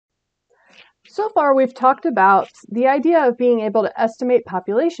So far, we've talked about the idea of being able to estimate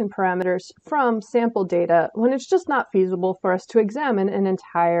population parameters from sample data when it's just not feasible for us to examine an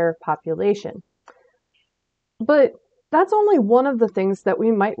entire population. But that's only one of the things that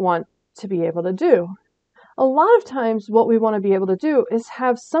we might want to be able to do. A lot of times, what we want to be able to do is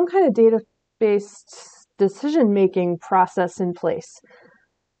have some kind of data-based decision-making process in place.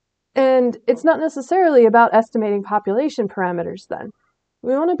 And it's not necessarily about estimating population parameters then.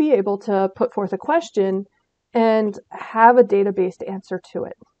 We want to be able to put forth a question and have a data-based answer to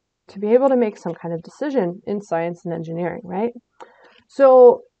it, to be able to make some kind of decision in science and engineering, right?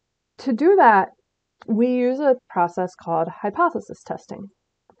 So to do that, we use a process called hypothesis testing.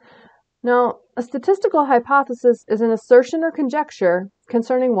 Now, a statistical hypothesis is an assertion or conjecture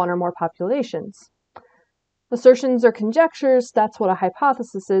concerning one or more populations. Assertions or conjectures, that's what a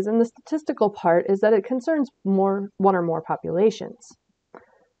hypothesis is, and the statistical part is that it concerns one or more populations.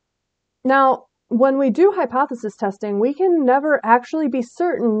 Now, when we do hypothesis testing, we can never actually be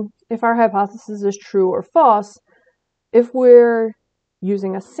certain if our hypothesis is true or false if we're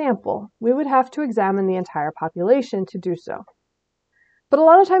using a sample. We would have to examine the entire population to do so. But a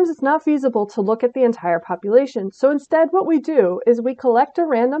lot of times it's not feasible to look at the entire population. So instead what we do is we collect a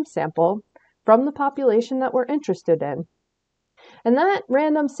random sample from the population that we're interested in. And that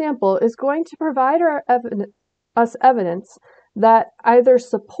random sample is going to provide us evidence that either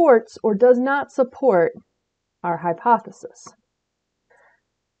supports or does not support our hypothesis.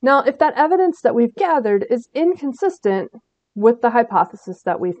 Now, if that evidence that we've gathered is inconsistent with the hypothesis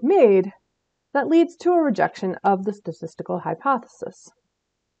that we've made, that leads to a rejection of the statistical hypothesis.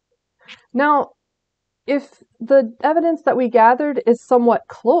 Now, if the evidence that we gathered is somewhat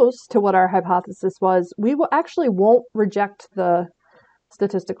close to what our hypothesis was, we won't reject the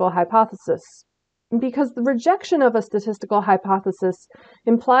statistical hypothesis, because the rejection of a statistical hypothesis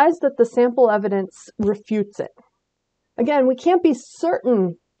implies that the sample evidence refutes it. Again, we can't be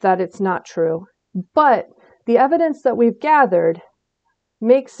certain that it's not true, but the evidence that we've gathered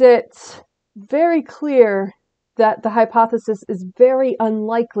makes it very clear that the hypothesis is very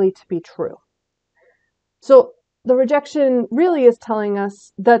unlikely to be true. So the rejection really is telling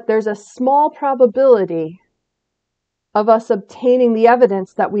us that there's a small probability of us obtaining the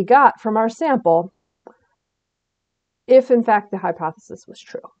evidence that we got from our sample if in fact the hypothesis was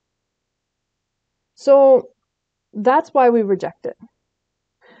true. So that's why we reject it.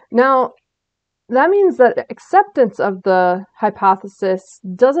 Now, that means that acceptance of the hypothesis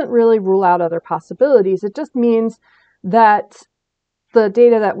doesn't really rule out other possibilities. It just means that the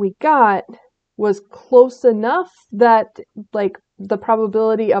data that we got was close enough that the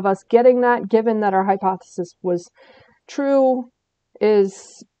probability of us getting that, given that our hypothesis was true,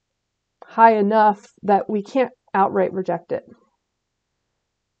 is high enough that we can't outright reject it.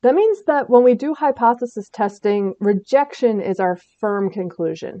 That means that when we do hypothesis testing, rejection is our firm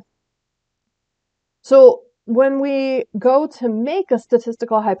conclusion. So when we go to make a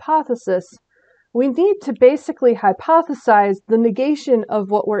statistical hypothesis, we need to basically hypothesize the negation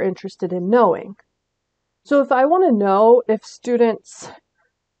of what we're interested in knowing. So if I want to know if students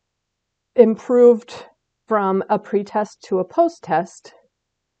improved from a pretest to a post-test,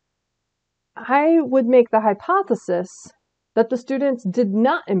 I would make the hypothesis that the students did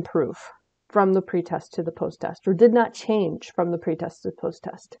not improve from the pretest to the post-test, or did not change from the pretest to the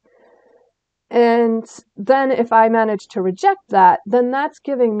post-test. And then if I manage to reject that, then that's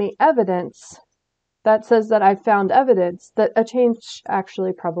giving me evidence that says that I found evidence that a change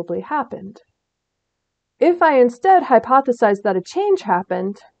actually probably happened. If I instead hypothesize that a change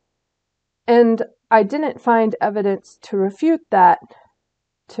happened, and I didn't find evidence to refute that,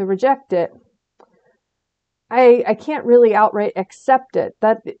 to reject it, I can't really outright accept it.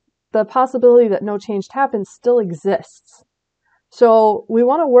 That the possibility that no change happened still exists. So we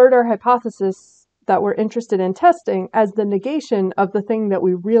want to word our hypothesis that we're interested in testing as the negation of the thing that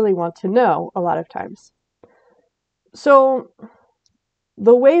we really want to know a lot of times. So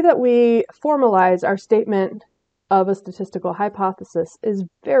the way that we formalize our statement of a statistical hypothesis is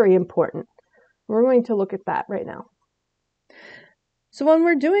very important. We're going to look at that right now. So when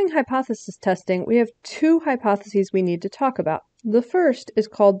we're doing hypothesis testing, we have two hypotheses we need to talk about. The first is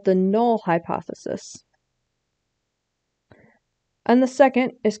called the null hypothesis, and the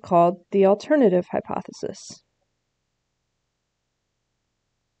second is called the alternative hypothesis.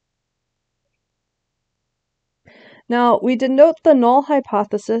 Now, we denote the null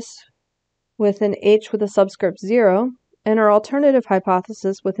hypothesis with an H with a subscript 0, and our alternative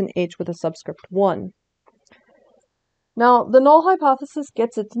hypothesis with an H with a subscript 1. Now, the null hypothesis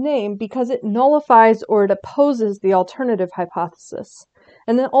gets its name because it nullifies or it opposes the alternative hypothesis.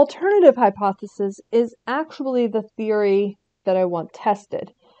 And the alternative hypothesis is actually the theory that I want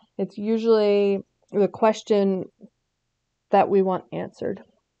tested. It's usually the question that we want answered.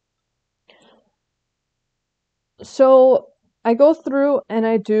 So I go through and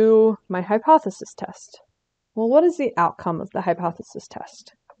I do my hypothesis test. Well, what is the outcome of the hypothesis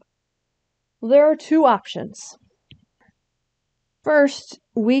test? Well, there are two options. First,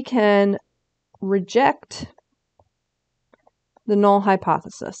 we can reject the null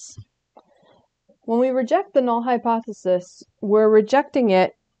hypothesis. When we reject the null hypothesis, we're rejecting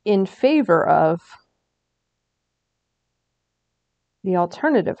it in favor of the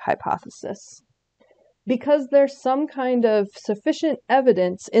alternative hypothesis. Because there's some kind of sufficient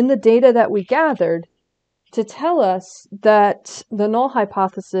evidence in the data that we gathered to tell us that the null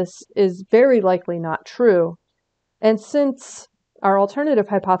hypothesis is very likely not true. And since our alternative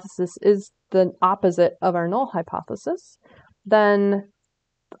hypothesis is the opposite of our null hypothesis, then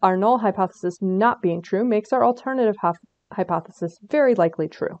our null hypothesis not being true makes our alternative hypothesis very likely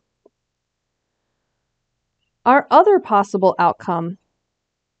true. Our other possible outcome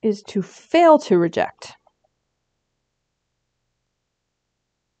is to fail to reject.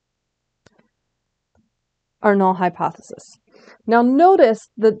 Our null hypothesis. Now notice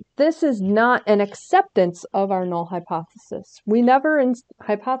that this is not an acceptance of our null hypothesis. We never in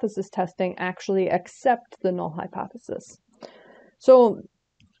hypothesis testing actually accept the null hypothesis. So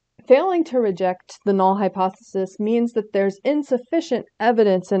failing to reject the null hypothesis means that there's insufficient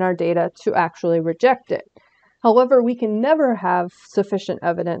evidence in our data to actually reject it. However, we can never have sufficient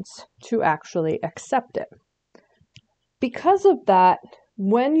evidence to actually accept it. Because of that,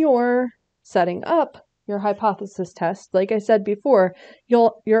 when you're setting up your hypothesis test, like I said before,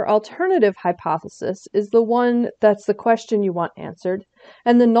 your alternative hypothesis is the one that's the question you want answered,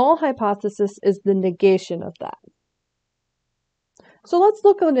 and the null hypothesis is the negation of that. So let's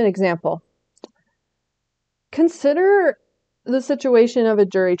look at an example. Consider the situation of a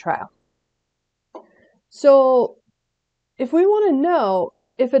jury trial. So if we want to know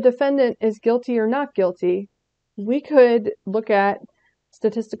if a defendant is guilty or not guilty, we could look at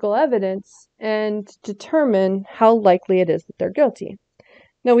statistical evidence and determine how likely it is that they're guilty.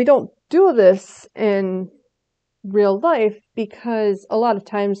 Now, we don't do this in real life because a lot of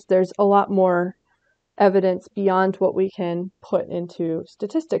times there's a lot more evidence beyond what we can put into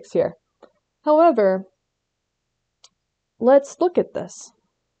statistics here. However, let's look at this.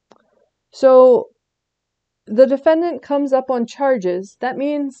 So the defendant comes up on charges. That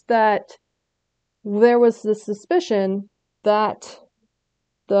means that there was the suspicion that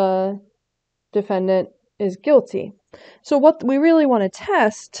the defendant is guilty. So what we really want to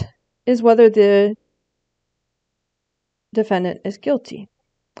test is whether the defendant is guilty.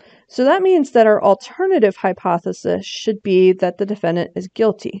 So that means that our alternative hypothesis should be that the defendant is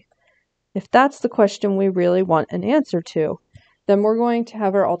guilty. If that's the question we really want an answer to, then we're going to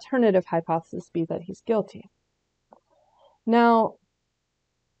have our alternative hypothesis be that he's guilty. Now,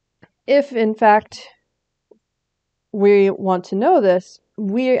 if in fact we want to know this,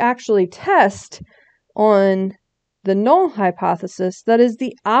 we actually test on the null hypothesis that is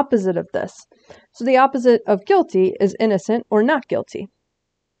the opposite of this. So the opposite of guilty is innocent or not guilty.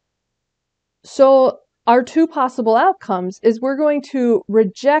 So our two possible outcomes is we're going to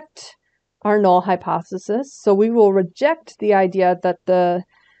reject our null hypothesis. So we will reject the idea that the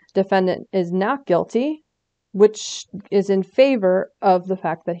defendant is not guilty, which is in favor of the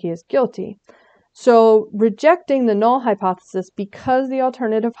fact that he is guilty. So rejecting the null hypothesis, because the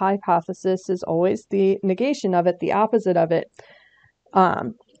alternative hypothesis is always the negation of it, the opposite of it.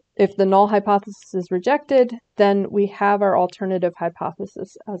 If the null hypothesis is rejected, then we have our alternative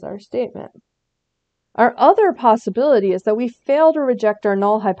hypothesis as our statement. Our other possibility is that we fail to reject our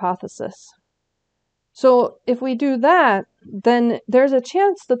null hypothesis. So if we do that, then there's a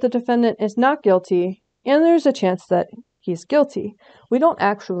chance that the defendant is not guilty, and there's a chance that he's guilty. We don't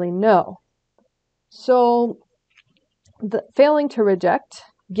actually know. So the failing to reject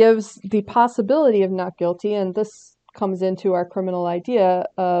gives the possibility of not guilty, and this comes into our criminal idea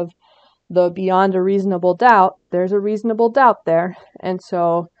of the beyond a reasonable doubt. There's a reasonable doubt there, and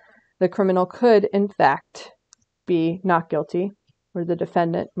so the criminal could, in fact, be not guilty, or the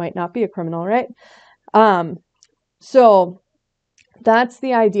defendant might not be a criminal, right? So that's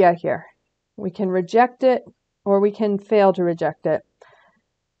the idea here. We can reject it, or we can fail to reject it.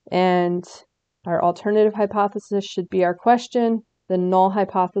 And our alternative hypothesis should be our question. The null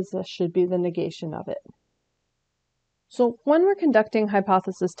hypothesis should be the negation of it. So when we're conducting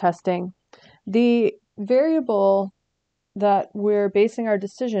hypothesis testing, the variable that we're basing our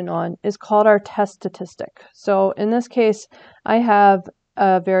decision on is called our test statistic. So in this case, I have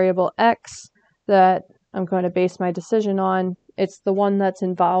a variable x that I'm going to base my decision on. It's the one that's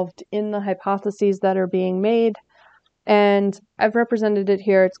involved in the hypotheses that are being made, and I've represented it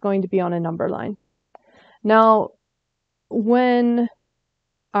here. It's going to be on a number line. Now, when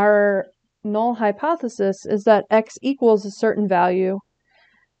our null hypothesis is that x equals a certain value,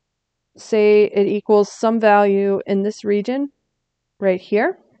 say it equals some value in this region right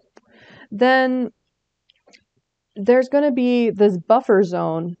here, then there's going to be this buffer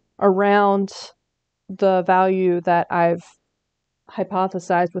zone around the value that I've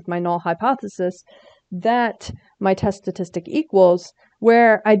hypothesized with my null hypothesis that my test statistic equals,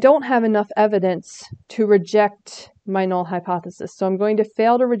 where I don't have enough evidence to reject my null hypothesis. So I'm going to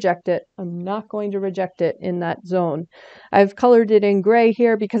fail to reject it. I'm not going to reject it in that zone. I've colored it in gray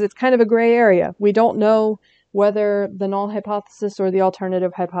here because it's kind of a gray area. We don't know whether the null hypothesis or the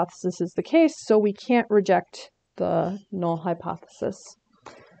alternative hypothesis is the case, so we can't reject the null hypothesis.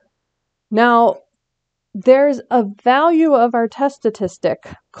 Now, there's a value of our test statistic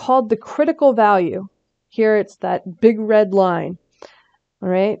called the critical value. Here it's that big red line, all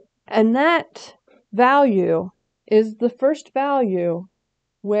right? And that value is the first value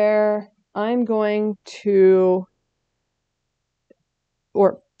where I'm going to,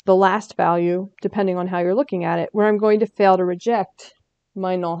 or the last value, depending on how you're looking at it, where I'm going to fail to reject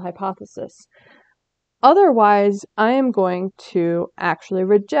my null hypothesis. Otherwise, I am going to actually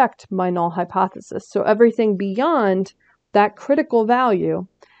reject my null hypothesis. So everything beyond that critical value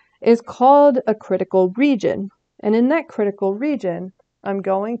is called a critical region. And in that critical region, I'm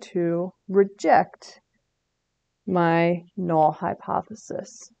going to reject my null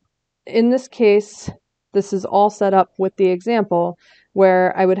hypothesis. In this case, this is all set up with the example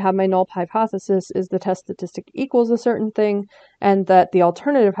where I would have my null hypothesis is the test statistic equals a certain thing, and that the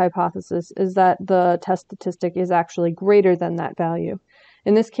alternative hypothesis is that the test statistic is actually greater than that value.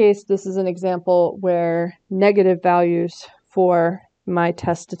 In this case, this is an example where negative values for my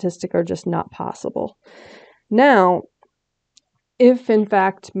test statistic are just not possible. Now, if in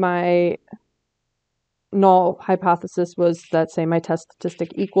fact my null hypothesis was that, say, my test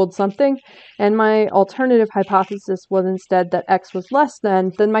statistic equaled something, and my alternative hypothesis was instead that x was less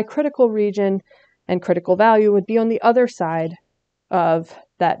than, then my critical region and critical value would be on the other side of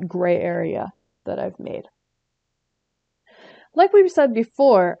that gray area that I've made. Like we've said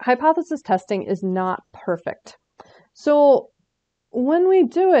before, hypothesis testing is not perfect. So when we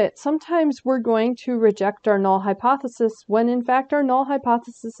do it, sometimes we're going to reject our null hypothesis when in fact our null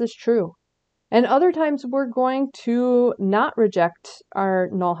hypothesis is true. And other times we're going to not reject our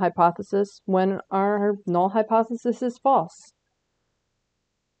null hypothesis when our null hypothesis is false.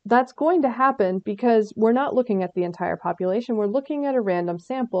 That's going to happen because we're not looking at the entire population, we're looking at a random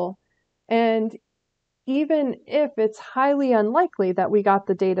sample. And even if it's highly unlikely that we got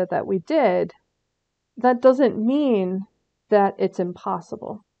the data that we did, that doesn't mean that it's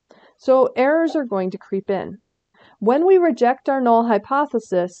impossible. So errors are going to creep in. When we reject our null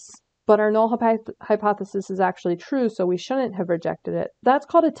hypothesis, but our null hypothesis is actually true, so we shouldn't have rejected it, that's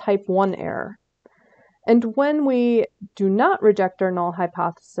called a type 1 error. And when we do not reject our null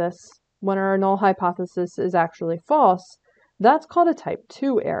hypothesis, when our null hypothesis is actually false, that's called a type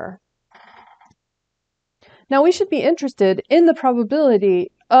 2 error. Now, we should be interested in the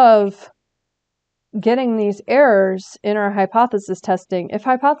probability of getting these errors in our hypothesis testing. If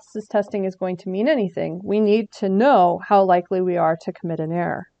hypothesis testing is going to mean anything, we need to know how likely we are to commit an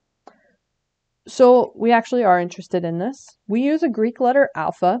error. So we actually are interested in this. We use a Greek letter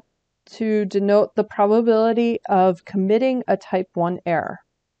alpha to denote the probability of committing a type 1 error.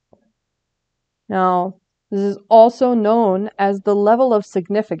 Now, this is also known as the level of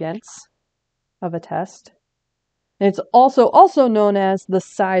significance of a test. And it's also known as the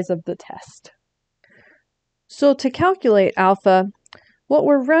size of the test. So to calculate alpha, what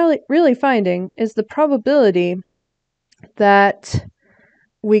we're really finding is the probability that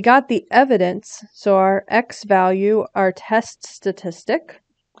we got the evidence, so our x value, our test statistic,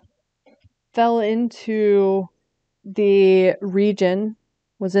 fell into the region,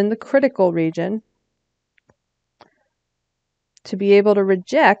 was in the critical region, to be able to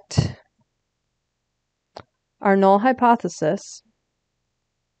reject our null hypothesis,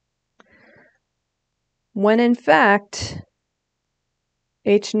 when in fact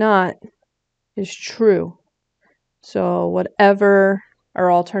H naught is true. So whatever our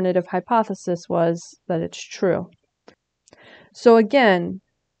alternative hypothesis was, that it's true. So again,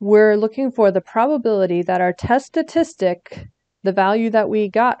 we're looking for the probability that our test statistic, the value that we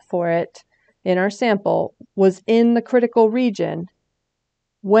got for it in our sample, was in the critical region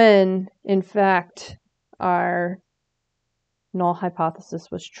when in fact our null hypothesis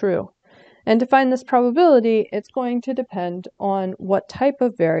was true. And to find this probability, it's going to depend on what type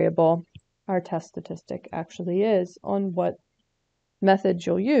of variable our test statistic actually is, on what methods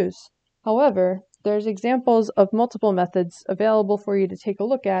you'll use. However, there's examples of multiple methods available for you to take a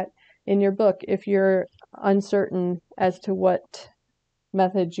look at in your book if you're uncertain as to what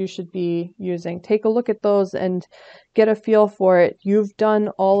methods you should be using. Take a look at those and get a feel for it. You've done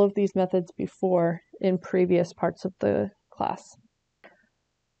all of these methods before in previous parts of the class.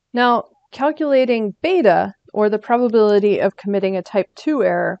 Now, calculating beta, or the probability of committing a type 2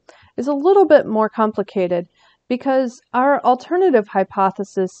 error, is a little bit more complicated because our alternative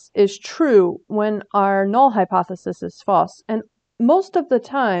hypothesis is true when our null hypothesis is false. And most of the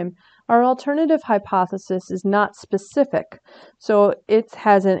time, our alternative hypothesis is not specific, so it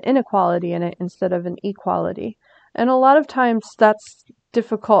has an inequality in it instead of an equality. And a lot of times that's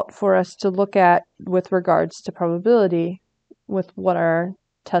difficult for us to look at with regards to probability with what our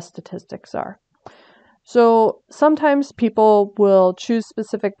test statistics are. So sometimes people will choose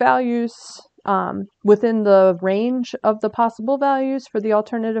specific values within the range of the possible values for the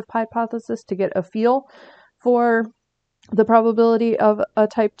alternative hypothesis to get a feel for the probability of a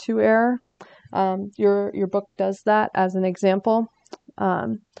type 2 error. Your book does that as an example.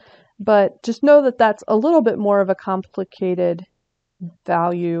 But just know that that's a little bit more of a complicated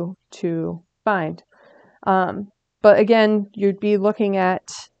value to find. But again, you'd be looking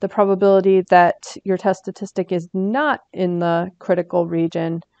at the probability that your test statistic is not in the critical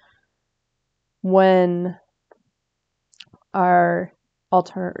region when our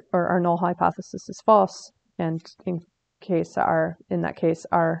null hypothesis is false, and in that case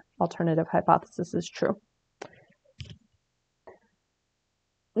our alternative hypothesis is true.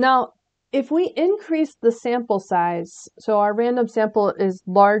 Now, if we increase the sample size, so our random sample is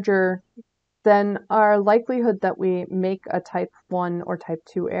larger, then our likelihood that we make a type 1 or type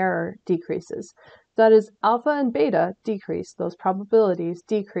 2 error decreases. That is, alpha and beta decrease, those probabilities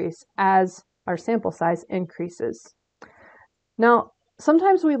decrease as our sample size increases. Now,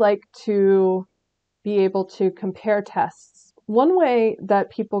 sometimes we like to be able to compare tests. One way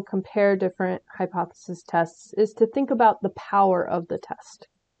that people compare different hypothesis tests is to think about the power of the test.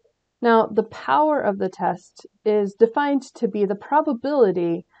 Now, the power of the test is defined to be the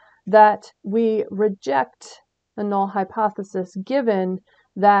probability that we reject a null hypothesis given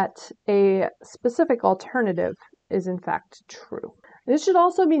that a specific alternative is in fact true. It should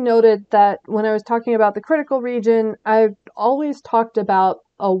also be noted that when I was talking about the critical region, I've always talked about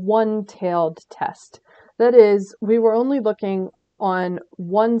a one-tailed test. That is, we were only looking on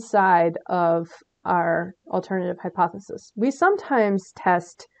one side of our alternative hypothesis. We sometimes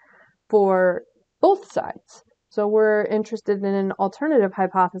test for both sides. So we're interested in an alternative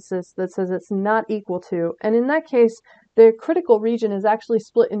hypothesis that says it's not equal to, and in that case, the critical region is actually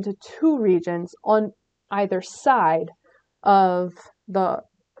split into two regions on either side of the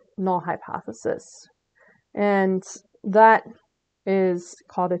null hypothesis. And that is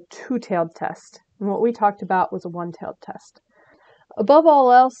called a two-tailed test. And what we talked about was a one-tailed test. Above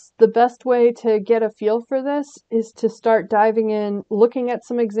all else, the best way to get a feel for this is to start diving in, looking at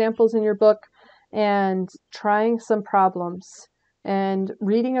some examples in your book, and trying some problems, and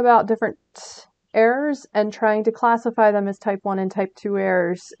reading about different errors and trying to classify them as type 1 and type 2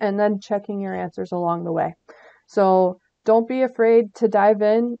 errors, and then checking your answers along the way. So don't be afraid to dive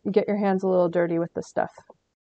in and get your hands a little dirty with this stuff.